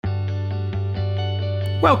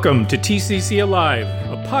Welcome to TCC Alive,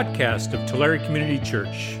 a podcast of Tulare Community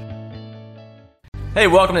Church. Hey,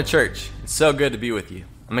 welcome to church. It's so good to be with you.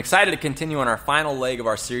 I'm excited to continue on our final leg of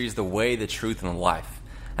our series, The Way, the Truth, and the Life.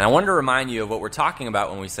 And I wanted to remind you of what we're talking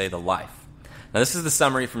about when we say the life. Now, this is the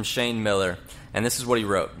summary from Shane Miller, and this is what he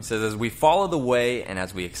wrote. He says, as we follow the way and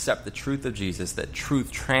as we accept the truth of Jesus, that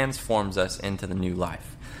truth transforms us into the new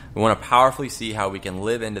life. We want to powerfully see how we can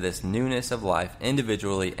live into this newness of life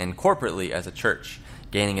individually and corporately as a church,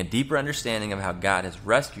 gaining a deeper understanding of how God has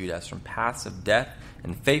rescued us from paths of death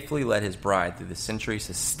and faithfully led his bride through the centuries,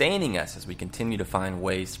 sustaining us as we continue to find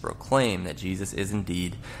ways to proclaim that Jesus is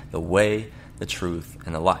indeed the way, the truth,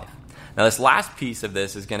 and the life. Now, this last piece of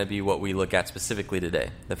this is going to be what we look at specifically today.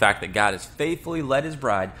 The fact that God has faithfully led his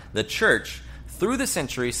bride, the church, through the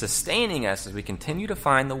centuries, sustaining us as we continue to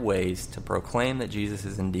find the ways to proclaim that Jesus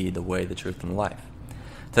is indeed the way, the truth, and the life.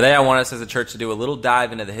 Today, I want us as a church to do a little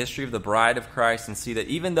dive into the history of the bride of Christ and see that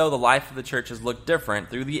even though the life of the church has looked different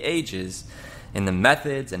through the ages, in the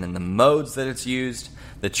methods and in the modes that it's used,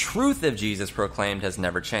 the truth of Jesus proclaimed has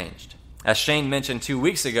never changed. As Shane mentioned 2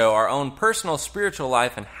 weeks ago, our own personal spiritual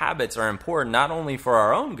life and habits are important not only for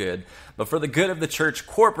our own good, but for the good of the church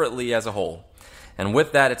corporately as a whole. And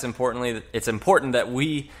with that, it's important that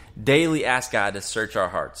we daily ask God to search our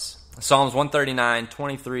hearts. Psalms 139,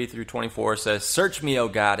 23 through 24 says, "Search me, O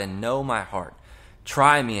God, and know my heart.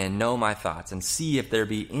 Try me and know my thoughts, and see if there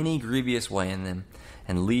be any grievous way in them,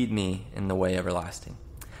 and lead me in the way everlasting."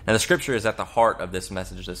 Now, the scripture is at the heart of this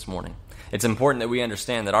message this morning. It's important that we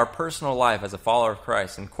understand that our personal life as a follower of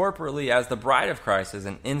Christ and corporately as the bride of Christ is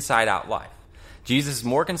an inside-out life. Jesus is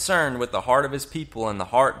more concerned with the heart of his people and the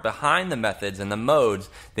heart behind the methods and the modes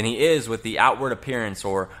than he is with the outward appearance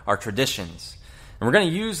or our traditions. And we're going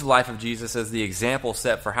to use the life of Jesus as the example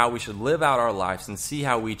set for how we should live out our lives and see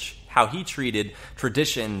how he treated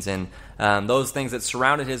traditions and those things that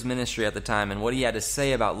surrounded his ministry at the time and what he had to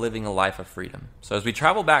say about living a life of freedom. So as we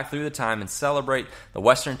travel back through the time and celebrate the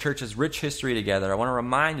Western Church's rich history together, I want to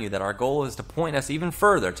remind you that our goal is to point us even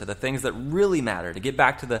further to the things that really matter, to get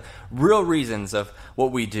back to the real reasons of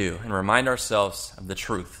what we do and remind ourselves of the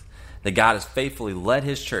truth, that God has faithfully led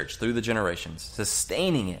his church through the generations,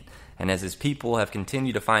 sustaining it, and as his people have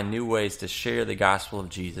continued to find new ways to share the gospel of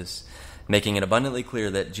Jesus, making it abundantly clear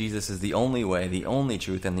that Jesus is the only way, the only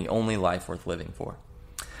truth, and the only life worth living for.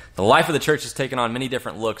 The life of the church has taken on many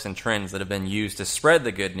different looks and trends that have been used to spread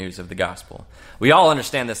the good news of the gospel. We all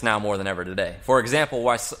understand this now more than ever today. For example,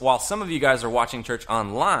 while some of you guys are watching church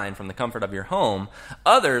online from the comfort of your home,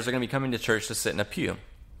 others are going to be coming to church to sit in a pew.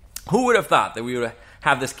 Who would have thought that we would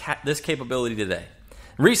have this capability today?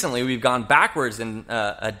 Recently, we've gone backwards in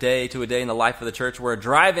a day in the life of the church where a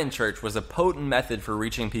drive-in church was a potent method for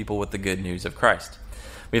reaching people with the good news of Christ.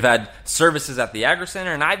 We've had services at the Agri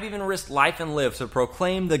Center, and I've even risked life and live to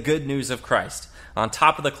proclaim the good news of Christ on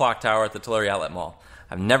top of the clock tower at the Tulare Outlet Mall.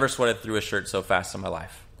 I've never sweated through a shirt so fast in my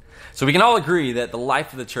life. So we can all agree that the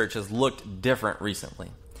life of the church has looked different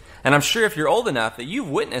recently. And I'm sure if you're old enough that you've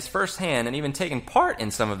witnessed firsthand and even taken part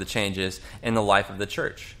in some of the changes in the life of the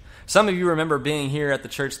church. Some of you remember being here at the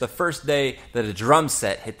church the first day that a drum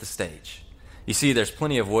set hit the stage. You see, there's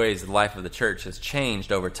plenty of ways the life of the church has changed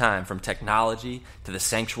over time, from technology to the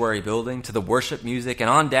sanctuary building to the worship music and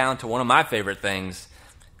on down to one of my favorite things,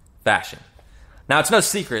 fashion. Now, it's no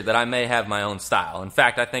secret that I may have my own style. In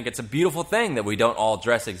fact, I think it's a beautiful thing that we don't all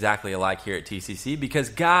dress exactly alike here at TCC because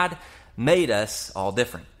God made us all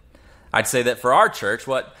different. I'd say that for our church,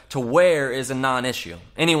 what to wear is a non-issue.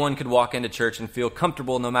 Anyone could walk into church and feel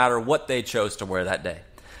comfortable no matter what they chose to wear that day.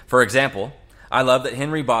 For example, I love that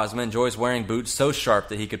Henry Bosma enjoys wearing boots so sharp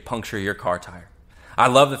that he could puncture your car tire. I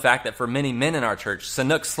love the fact that for many men in our church,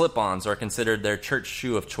 Sanuk slip-ons are considered their church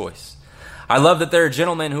shoe of choice. I love that there are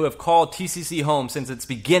gentlemen who have called TCC home since its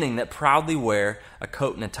beginning that proudly wear a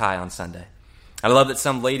coat and a tie on Sunday. I love that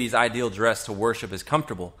some ladies' ideal dress to worship is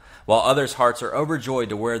comfortable, while others' hearts are overjoyed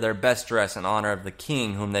to wear their best dress in honor of the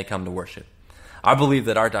King whom they come to worship. I believe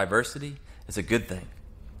that our diversity is a good thing.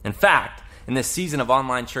 In fact, in this season of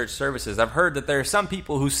online church services, I've heard that there are some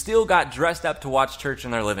people who still got dressed up to watch church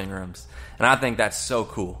in their living rooms, and I think that's so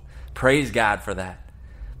cool. Praise God for that.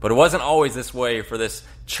 But it wasn't always this way for this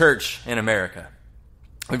church in America.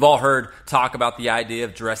 We've all heard talk about the idea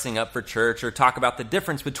of dressing up for church or talk about the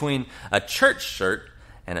difference between a church shirt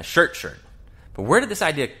and a shirt shirt. But where did this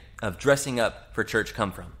idea of dressing up for church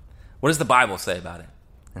come from? What does the Bible say about it?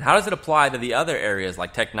 And how does it apply to the other areas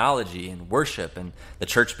like technology and worship and the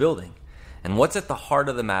church building? And what's at the heart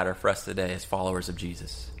of the matter for us today as followers of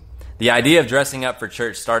Jesus? The idea of dressing up for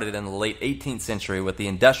church started in the late 18th century with the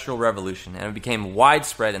Industrial Revolution, and it became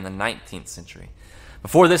widespread in the 19th century.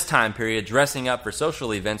 Before this time period, dressing up for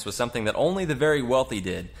social events was something that only the very wealthy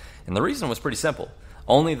did, and the reason was pretty simple.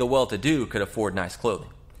 Only the well-to-do could afford nice clothing.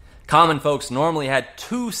 Common folks normally had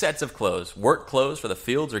 2 sets of clothes, work clothes for the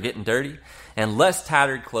fields or getting dirty, and less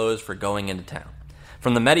tattered clothes for going into town.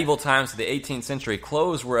 From the medieval times to the 18th century,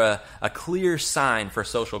 clothes were a clear sign for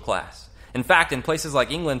social class. In fact, in places like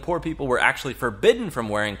England, poor people were actually forbidden from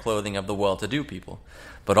wearing clothing of the well-to-do people.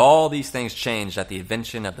 But all these things changed at the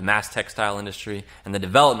invention of the mass textile industry and the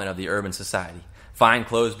development of the urban society. Fine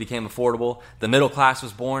clothes became affordable, the middle class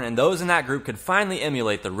was born, and those in that group could finally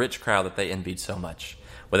emulate the rich crowd that they envied so much.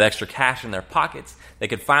 With extra cash in their pockets, they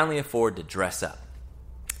could finally afford to dress up.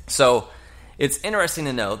 So, it's interesting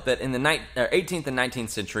to note that in the 18th and 19th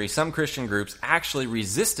century, some Christian groups actually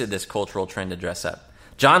resisted this cultural trend to dress up.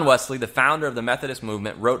 John Wesley, the founder of the Methodist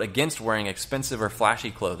movement, wrote against wearing expensive or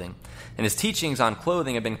flashy clothing, and his teachings on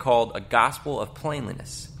clothing have been called a gospel of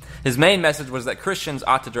plainness. His main message was that Christians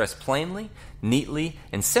ought to dress plainly, neatly,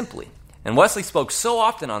 and simply. And Wesley spoke so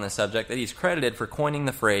often on this subject that he's credited for coining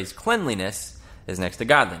the phrase, cleanliness is next to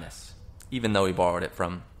godliness, even though he borrowed it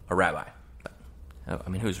from a rabbi.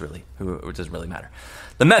 Who does really matter?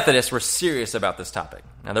 The Methodists were serious about this topic.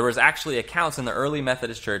 Now, there was actually accounts in the early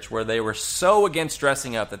Methodist church where they were so against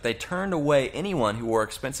dressing up that they turned away anyone who wore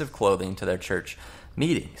expensive clothing to their church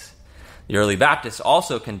meetings. The early Baptists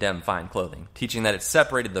also condemned fine clothing, teaching that it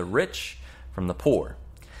separated the rich from the poor.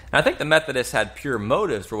 And I think the Methodists had pure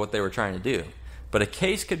motives for what they were trying to do, but a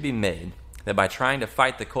case could be made that by trying to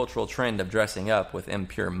fight the cultural trend of dressing up with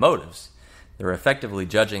impure motives, they were effectively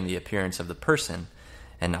judging the appearance of the person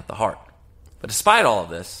and not the heart. But despite all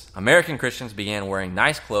of this, American Christians began wearing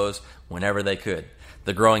nice clothes whenever they could.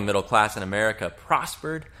 The growing middle class in America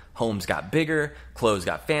prospered, homes got bigger, clothes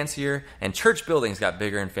got fancier, and church buildings got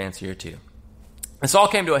bigger and fancier too. This all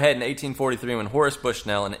came to a head in 1843 when Horace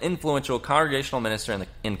Bushnell, an influential congregational minister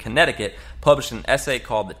in Connecticut, published an essay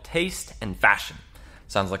called The Taste and Fashion.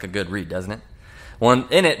 Sounds like a good read, doesn't it? Well,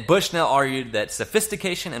 in it, Bushnell argued that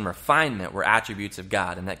sophistication and refinement were attributes of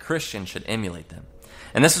God and that Christians should emulate them.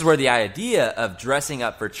 And this is where the idea of dressing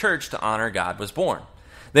up for church to honor God was born.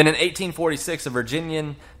 Then in 1846, a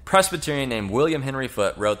Virginian Presbyterian named William Henry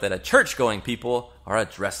Foote wrote that a church-going people are a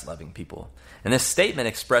dress-loving people. And this statement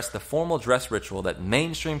expressed the formal dress ritual that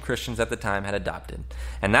mainstream Christians at the time had adopted.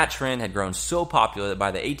 And that trend had grown so popular that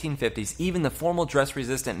by the 1850s, even the formal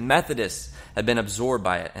dress-resistant Methodists had been absorbed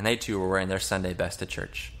by it, and they too were wearing their Sunday best to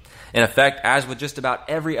church. In effect, as with just about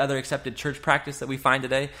every other accepted church practice that we find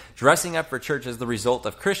today, dressing up for church is the result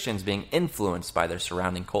of Christians being influenced by their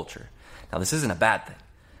surrounding culture. Now, this isn't a bad thing.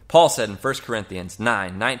 Paul said in 1 Corinthians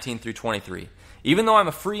 9:19 through 23, "Even though I'm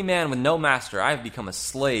a free man with no master, I have become a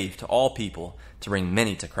slave to all people to bring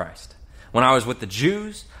many to Christ. When I was with the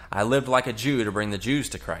Jews, I lived like a Jew to bring the Jews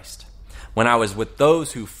to Christ. When I was with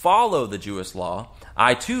those who follow the Jewish law,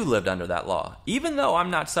 I too lived under that law. Even though I'm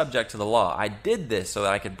not subject to the law, I did this so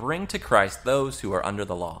that I could bring to Christ those who are under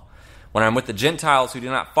the law. When I'm with the Gentiles who do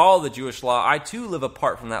not follow the Jewish law, I too live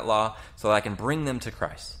apart from that law so that I can bring them to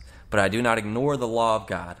Christ. But I do not ignore the law of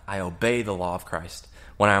God. I obey the law of Christ.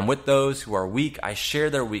 When I am with those who are weak, I share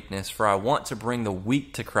their weakness, for I want to bring the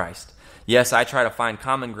weak to Christ. Yes, I try to find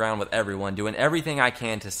common ground with everyone, doing everything I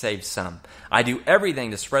can to save some. I do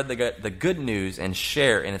everything to spread the good news and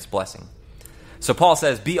share in its blessing." So Paul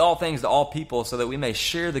says, be all things to all people so that we may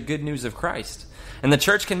share the good news of Christ. And the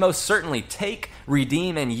church can most certainly take,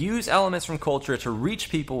 redeem, and use elements from culture to reach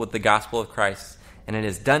people with the gospel of Christ. And it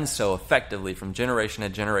has done so effectively from generation to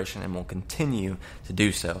generation and will continue to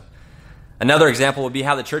do so. Another example would be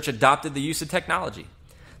how the church adopted the use of technology.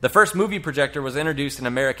 The first movie projector was introduced in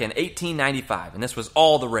America in 1895, and this was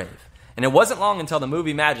all the rave. And it wasn't long until the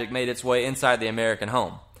movie magic made its way inside the American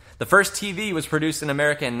home. The first TV was produced in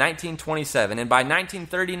America in 1927, and by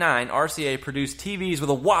 1939, RCA produced TVs with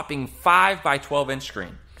a whopping 5 by 12-inch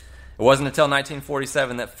screen. It wasn't until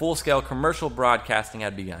 1947 that full-scale commercial broadcasting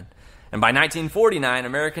had begun. And by 1949,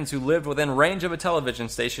 Americans who lived within range of a television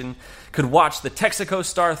station could watch the Texaco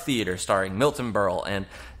Star Theater starring Milton Berle and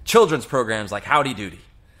children's programs like Howdy Doody.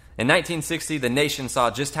 In 1960, the nation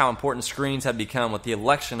saw just how important screens had become with the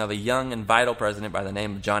election of a young and vital president by the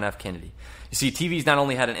name of John F. Kennedy. You see, TVs not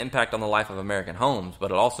only had an impact on the life of American homes,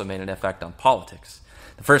 but it also made an effect on politics.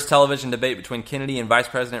 The first television debate between Kennedy and Vice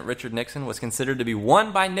President Richard Nixon was considered to be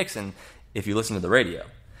won by Nixon if you listen to the radio.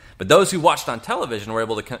 But those who watched on television were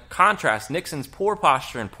able to contrast Nixon's poor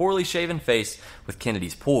posture and poorly shaven face with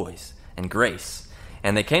Kennedy's poise and grace,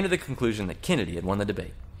 and they came to the conclusion that Kennedy had won the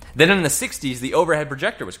debate. Then in the 60s, the overhead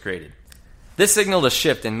projector was created. This signaled a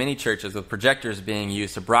shift in many churches with projectors being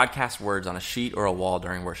used to broadcast words on a sheet or a wall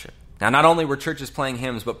during worship. Now, not only were churches playing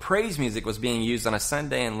hymns, but praise music was being used on a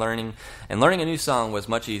Sunday, and learning a new song was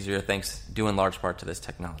much easier thanks due in large part to this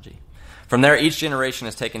technology. From there, each generation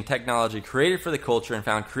has taken technology created for the culture and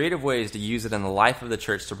found creative ways to use it in the life of the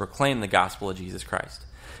church to proclaim the gospel of Jesus Christ.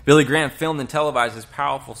 Billy Graham filmed and televised his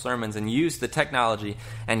powerful sermons and used the technology,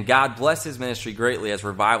 and God blessed his ministry greatly as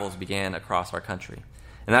revivals began across our country.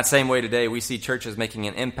 In that same way today, we see churches making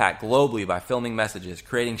an impact globally by filming messages,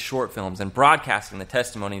 creating short films, and broadcasting the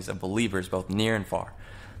testimonies of believers both near and far.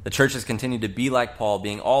 The church has continued to be like Paul,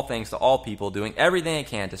 being all things to all people, doing everything it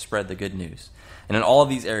can to spread the good news. And in all of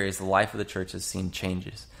these areas, the life of the church has seen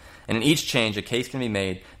changes. And in each change, a case can be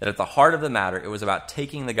made that at the heart of the matter, it was about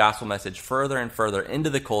taking the gospel message further and further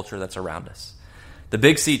into the culture that's around us. The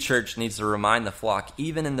Big C Church needs to remind the flock,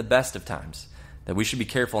 even in the best of times, that we should be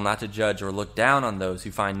careful not to judge or look down on those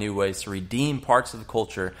who find new ways to redeem parts of the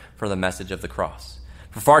culture for the message of the cross.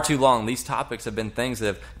 For far too long, these topics have been things that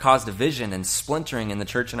have caused division and splintering in the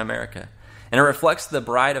church in America. And it reflects the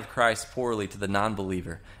bride of Christ poorly to the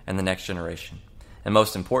non-believer and the next generation. And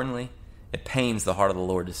most importantly, it pains the heart of the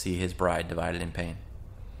Lord to see his bride divided in pain.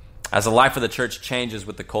 As the life of the church changes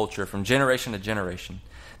with the culture from generation to generation,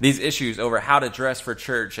 these issues over how to dress for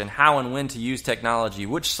church and how and when to use technology,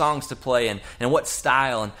 which songs to play and what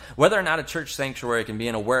style, and whether or not a church sanctuary can be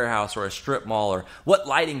in a warehouse or a strip mall, or what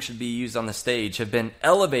lighting should be used on the stage, have been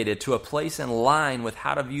elevated to a place in line with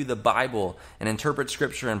how to view the Bible and interpret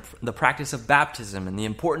Scripture and the practice of baptism and the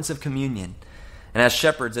importance of communion. And as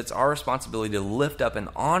shepherds, it's our responsibility to lift up and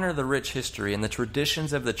honor the rich history and the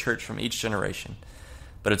traditions of the church from each generation.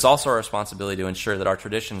 But it's also our responsibility to ensure that our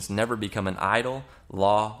traditions never become an idol,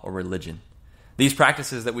 law, or religion. These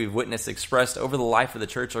practices that we've witnessed expressed over the life of the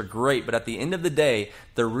church are great, but at the end of the day,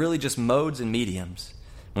 they're really just modes and mediums.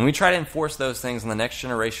 When we try to enforce those things on the next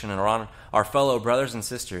generation or on our fellow brothers and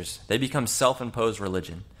sisters, they become self-imposed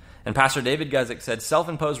religion. And Pastor David Guzik said,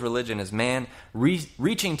 self-imposed religion is man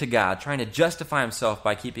reaching to God, trying to justify himself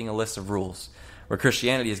by keeping a list of rules, where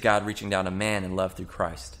Christianity is God reaching down to man in love through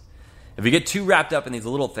Christ. If we get too wrapped up in these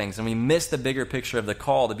little things and we miss the bigger picture of the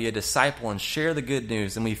call to be a disciple and share the good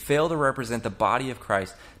news, then we fail to represent the body of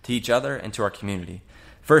Christ to each other and to our community.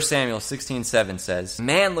 1 Samuel 16:7 says,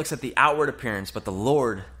 "Man looks at the outward appearance, but the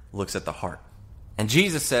Lord looks at the heart." And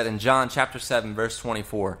Jesus said in John chapter 7, verse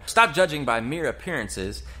 24, "Stop judging by mere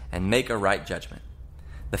appearances and make a right judgment."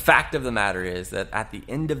 The fact of the matter is that at the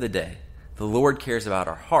end of the day, the Lord cares about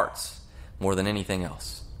our hearts more than anything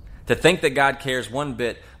else. To think that God cares one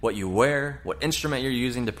bit what you wear, what instrument you're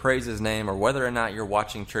using to praise his name, or whether or not you're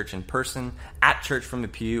watching church in person, at church from the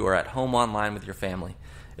pew, or at home online with your family,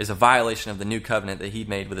 is a violation of the new covenant that he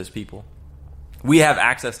made with his people. We have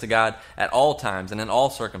access to God at all times and in all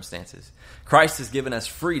circumstances. Christ has given us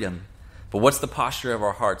freedom, but what's the posture of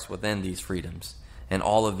our hearts within these freedoms in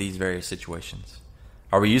all of these various situations?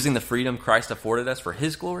 Are we using the freedom Christ afforded us for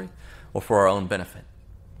his glory or for our own benefit?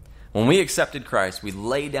 When we accepted Christ, we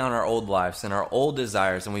laid down our old lives and our old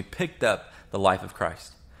desires, and we picked up the life of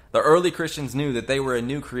Christ. The early Christians knew that they were a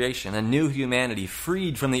new creation, a new humanity,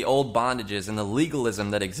 freed from the old bondages and the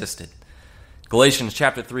legalism that existed. Galatians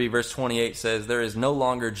chapter 3, verse 28 says, "There is no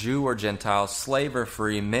longer Jew or Gentile, slave or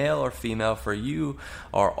free, male or female, for you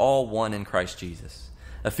are all one in Christ Jesus."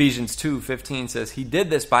 Ephesians 2:15 says, "He did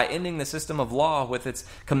this by ending the system of law with its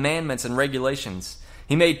commandments and regulations.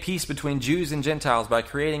 He made peace between Jews and Gentiles by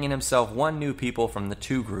creating in himself one new people from the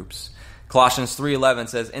two groups." Colossians 3:11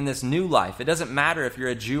 says, "In this new life, it doesn't matter if you're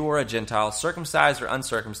a Jew or a Gentile, circumcised or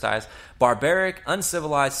uncircumcised, barbaric,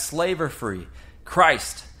 uncivilized, slave or free.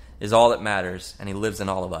 Christ is all that matters, and he lives in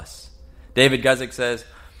all of us." David Guzik says,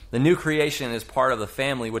 "The new creation is part of the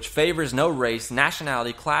family which favors no race,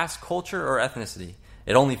 nationality, class, culture, or ethnicity.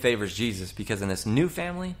 It only favors Jesus, because in this new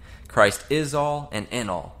family, Christ is all and in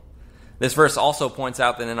all." This verse also points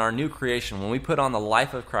out that in our new creation, when we put on the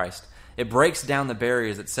life of Christ, it breaks down the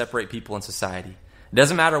barriers that separate people in society. It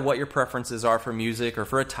doesn't matter what your preferences are for music or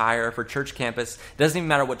for attire or for church campus. It doesn't even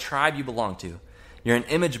matter what tribe you belong to. You're an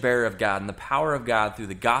image bearer of God, and the power of God through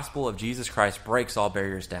the gospel of Jesus Christ breaks all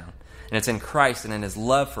barriers down. And it's in Christ and in his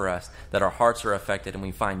love for us that our hearts are affected and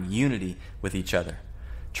we find unity with each other.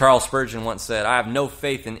 Charles Spurgeon once said, "I have no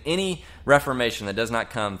faith in any reformation that does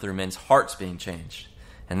not come through men's hearts being changed."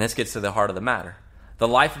 And this gets to the heart of the matter. The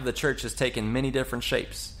life of the church has taken many different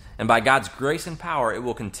shapes. And by God's grace and power, it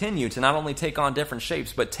will continue to not only take on different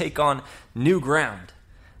shapes, but take on new ground.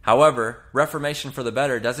 However, reformation for the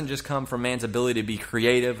better doesn't just come from man's ability to be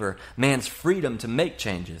creative or man's freedom to make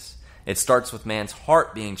changes. It starts with man's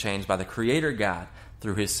heart being changed by the Creator God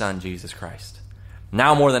through his Son, Jesus Christ.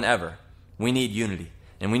 Now more than ever, we need unity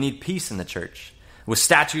and we need peace in the church. With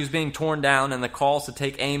statues being torn down and the calls to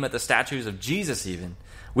take aim at the statues of Jesus even,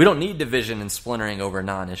 we don't need division and splintering over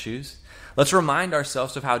non-issues. Let's remind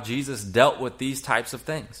ourselves of how Jesus dealt with these types of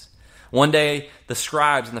things. One day, the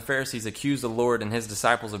scribes and the Pharisees accused the Lord and his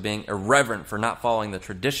disciples of being irreverent for not following the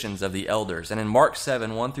traditions of the elders. And in Mark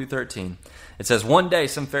 7, 1 through 13, it says, "One day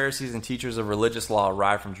some Pharisees and teachers of religious law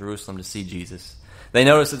arrived from Jerusalem to see Jesus. They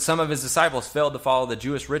noticed that some of his disciples failed to follow the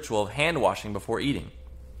Jewish ritual of hand washing before eating.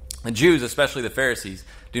 The Jews, especially the Pharisees,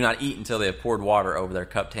 do not eat until they have poured water over their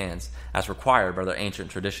cupped hands, as required by their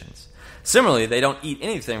ancient traditions. Similarly, they don't eat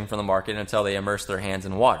anything from the market until they immerse their hands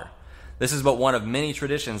in water. This is but one of many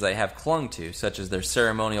traditions they have clung to, such as their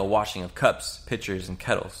ceremonial washing of cups, pitchers, and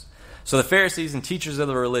kettles. So the Pharisees and teachers of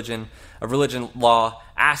religion law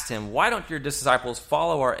asked him, 'Why don't your disciples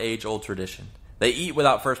follow our age-old tradition? They eat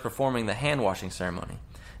without first performing the hand-washing ceremony.'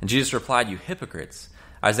 And Jesus replied, 'You hypocrites!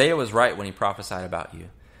 Isaiah was right when he prophesied about you.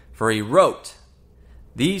 For he wrote,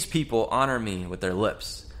 "These people honor me with their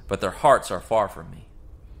lips, but their hearts are far from me.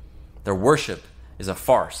 Their worship is a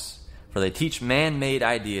farce, for they teach man-made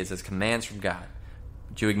ideas as commands from God.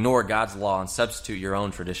 But you ignore God's law and substitute your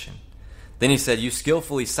own tradition." Then he said, "You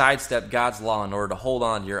skillfully sidestep God's law in order to hold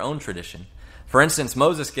on to your own tradition. For instance,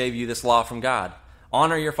 Moses gave you this law from God.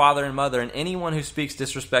 Honor your father and mother, and anyone who speaks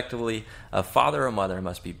disrespectfully of father or mother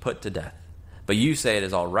must be put to death. But you say it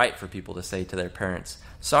is all right for people to say to their parents,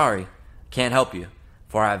 'Sorry, can't help you,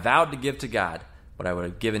 for I vowed to give to God what I would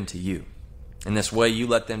have given to you.' In this way you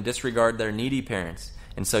let them disregard their needy parents,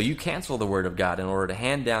 and so you cancel the word of God in order to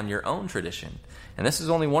hand down your own tradition. And this is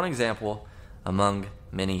only one example among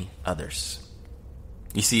many others."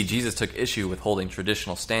 You see, Jesus took issue with holding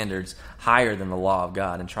traditional standards higher than the law of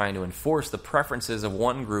God and trying to enforce the preferences of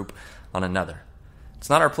one group on another. It's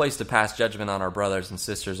not our place to pass judgment on our brothers and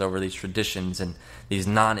sisters over these traditions and these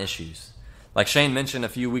non-issues. Like Shane mentioned a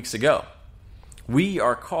few weeks ago, we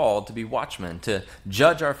are called to be watchmen, to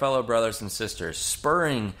judge our fellow brothers and sisters,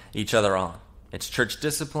 spurring each other on. It's church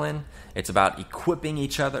discipline. It's about equipping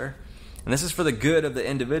each other. And this is for the good of the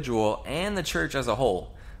individual and the church as a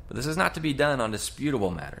whole. But this is not to be done on disputable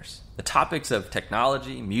matters. The topics of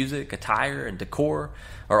technology, music, attire, and decor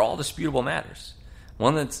are all disputable matters.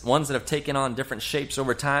 Ones that have taken on different shapes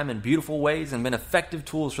over time in beautiful ways and been effective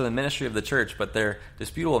tools for the ministry of the church, but they're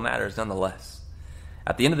disputable matters nonetheless.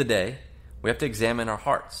 At the end of the day, we have to examine our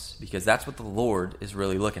hearts, because that's what the Lord is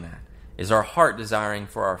really looking at. Is our heart desiring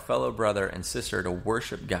for our fellow brother and sister to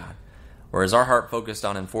worship God? Or is our heart focused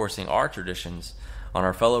on enforcing our traditions on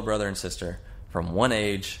our fellow brother and sister from one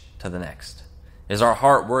age to the next? Is our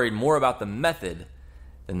heart worried more about the method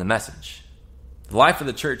than the message? The life of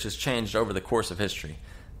the church has changed over the course of history,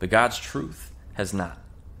 but God's truth has not.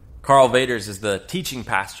 Carl Vaders is the teaching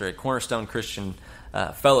pastor at Cornerstone Christian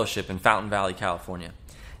Fellowship in Fountain Valley, California.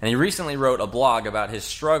 And he recently wrote a blog about his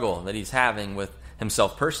struggle that he's having with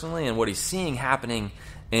himself personally and what he's seeing happening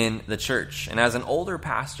in the church. And as an older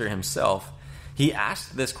pastor himself, he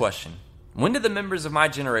asked this question: when did the members of my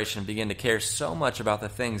generation begin to care so much about the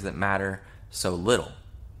things that matter so little?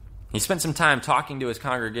 He spent some time talking to his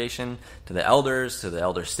congregation, to the elders, to the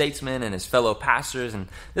elder statesmen, and his fellow pastors, and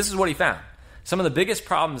this is what he found. Some of the biggest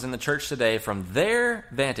problems in the church today from their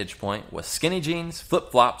vantage point was skinny jeans,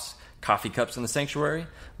 flip-flops, coffee cups in the sanctuary,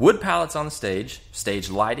 wood pallets on the stage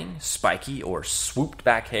lighting, spiky or swooped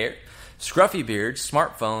back hair, scruffy beards,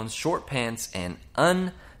 smartphones, short pants, and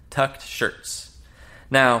untucked shirts.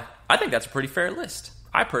 Now, I think that's a pretty fair list.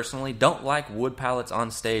 I personally don't like wood pallets on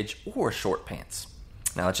stage or short pants.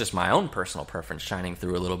 Now, it's just my own personal preference shining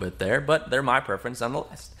through a little bit there, but they're my preference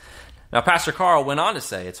nonetheless. Now, Pastor Carl went on to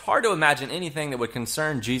say, it's hard to imagine anything that would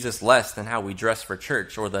concern Jesus less than how we dress for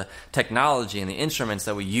church or the technology and the instruments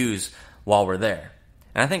that we use while we're there.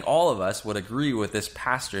 And I think all of us would agree with this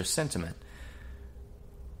pastor's sentiment.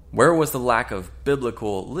 Where was the lack of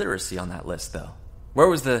biblical literacy on that list, though? Where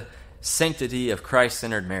was the sanctity of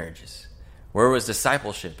Christ-centered marriages? Where was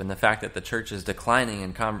discipleship and the fact that the church is declining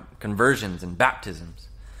in conversions and baptisms?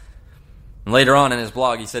 And later on in his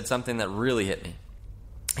blog, he said something that really hit me.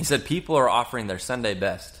 He said, people are offering their Sunday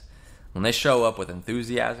best when they show up with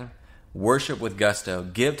enthusiasm, worship with gusto,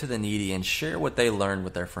 give to the needy, and share what they learned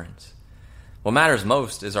with their friends. What matters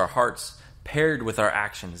most is our hearts paired with our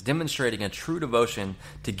actions, demonstrating a true devotion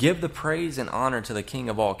to give the praise and honor to the King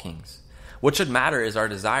of all kings. What should matter is our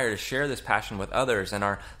desire to share this passion with others and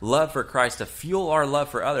our love for Christ to fuel our love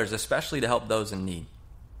for others, especially to help those in need.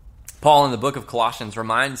 Paul in the book of Colossians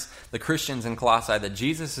reminds the Christians in Colossae that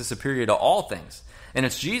Jesus is superior to all things, and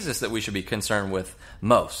it's Jesus that we should be concerned with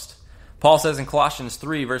most. Paul says in Colossians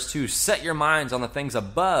 3, verse 2, set your minds on the things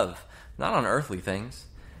above, not on earthly things.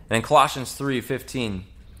 And in Colossians 3:15,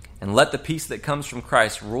 And let the peace that comes from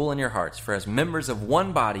Christ rule in your hearts, for as members of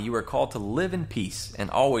one body you are called to live in peace and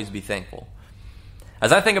always be thankful.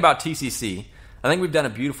 As I think about TCC, I think we've done a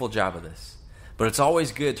beautiful job of this. But it's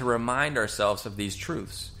always good to remind ourselves of these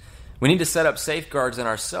truths. We need to set up safeguards in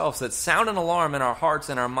ourselves that sound an alarm in our hearts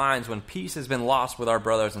and our minds when peace has been lost with our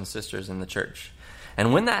brothers and sisters in the church.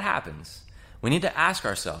 And when that happens, we need to ask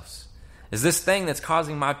ourselves, is this thing that's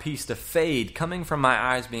causing my peace to fade coming from my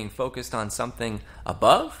eyes being focused on something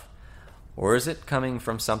above? Or is it coming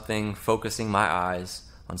from something focusing my eyes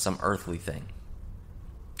on some earthly thing?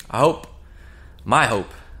 My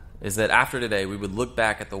hope is that after today we would look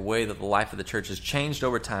back at the way that the life of the church has changed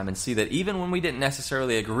over time and see that even when we didn't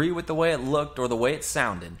necessarily agree with the way it looked or the way it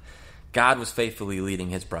sounded, God was faithfully leading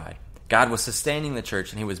his bride. God was sustaining the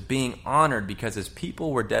church, and he was being honored because his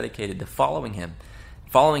people were dedicated to following him,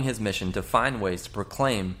 following his mission to find ways to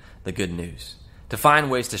proclaim the good news, to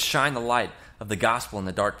find ways to shine the light of the gospel in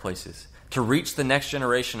the dark places, to reach the next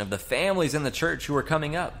generation of the families in the church who are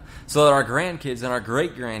coming up, so that our grandkids and our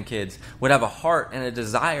great-grandkids would have a heart and a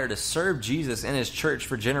desire to serve Jesus in his church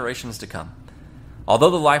for generations to come.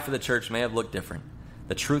 Although the life of the church may have looked different,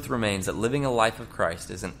 the truth remains that living a life of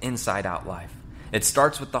Christ is an inside-out life. It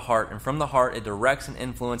starts with the heart, and from the heart it directs and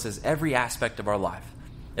influences every aspect of our life.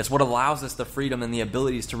 It's what allows us the freedom and the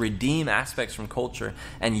abilities to redeem aspects from culture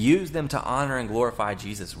and use them to honor and glorify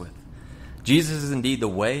Jesus with. Jesus is indeed the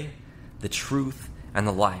way, the truth, and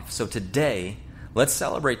the life. So today, let's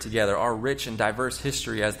celebrate together our rich and diverse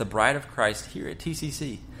history as the bride of Christ here at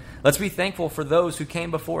TCC. Let's be thankful for those who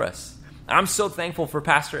came before us. I'm so thankful for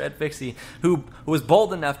Pastor Ed Fixie, who was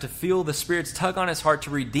bold enough to feel the Spirit's tug on his heart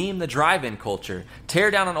to redeem the drive-in culture,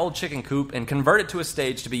 tear down an old chicken coop, and convert it to a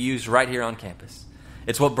stage to be used right here on campus.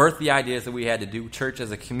 It's what birthed the ideas that we had to do church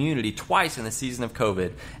as a community twice in the season of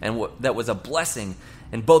COVID, and that was a blessing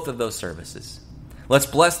in both of those services. Let's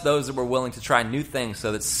bless those that were willing to try new things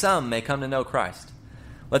so that some may come to know Christ.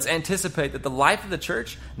 Let's anticipate that the life of the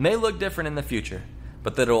church may look different in the future,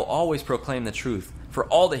 but that it will always proclaim the truth for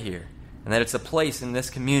all to hear, and that it's a place in this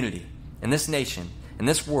community, in this nation, in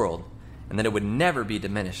this world, and that it would never be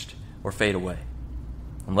diminished or fade away.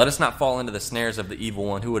 And let us not fall into the snares of the evil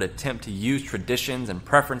one who would attempt to use traditions and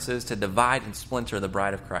preferences to divide and splinter the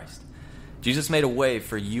bride of Christ. Jesus made a way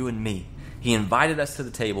for you and me. He invited us to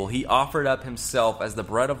the table. He offered up himself as the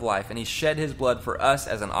bread of life, and he shed his blood for us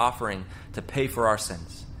as an offering to pay for our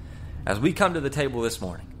sins. As we come to the table this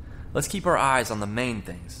morning, let's keep our eyes on the main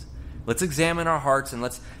things. Let's examine our hearts and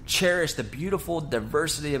let's cherish the beautiful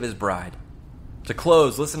diversity of his bride. To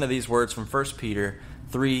close, listen to these words from 1 Peter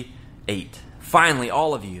 3:8. Finally,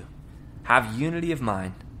 all of you, have unity of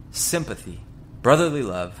mind, sympathy, brotherly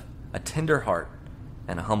love, a tender heart,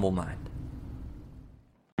 and a humble mind.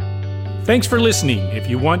 Thanks for listening. If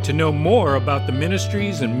you want to know more about the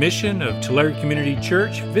ministries and mission of Tulare Community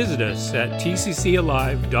Church, visit us at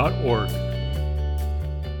tccalive.org.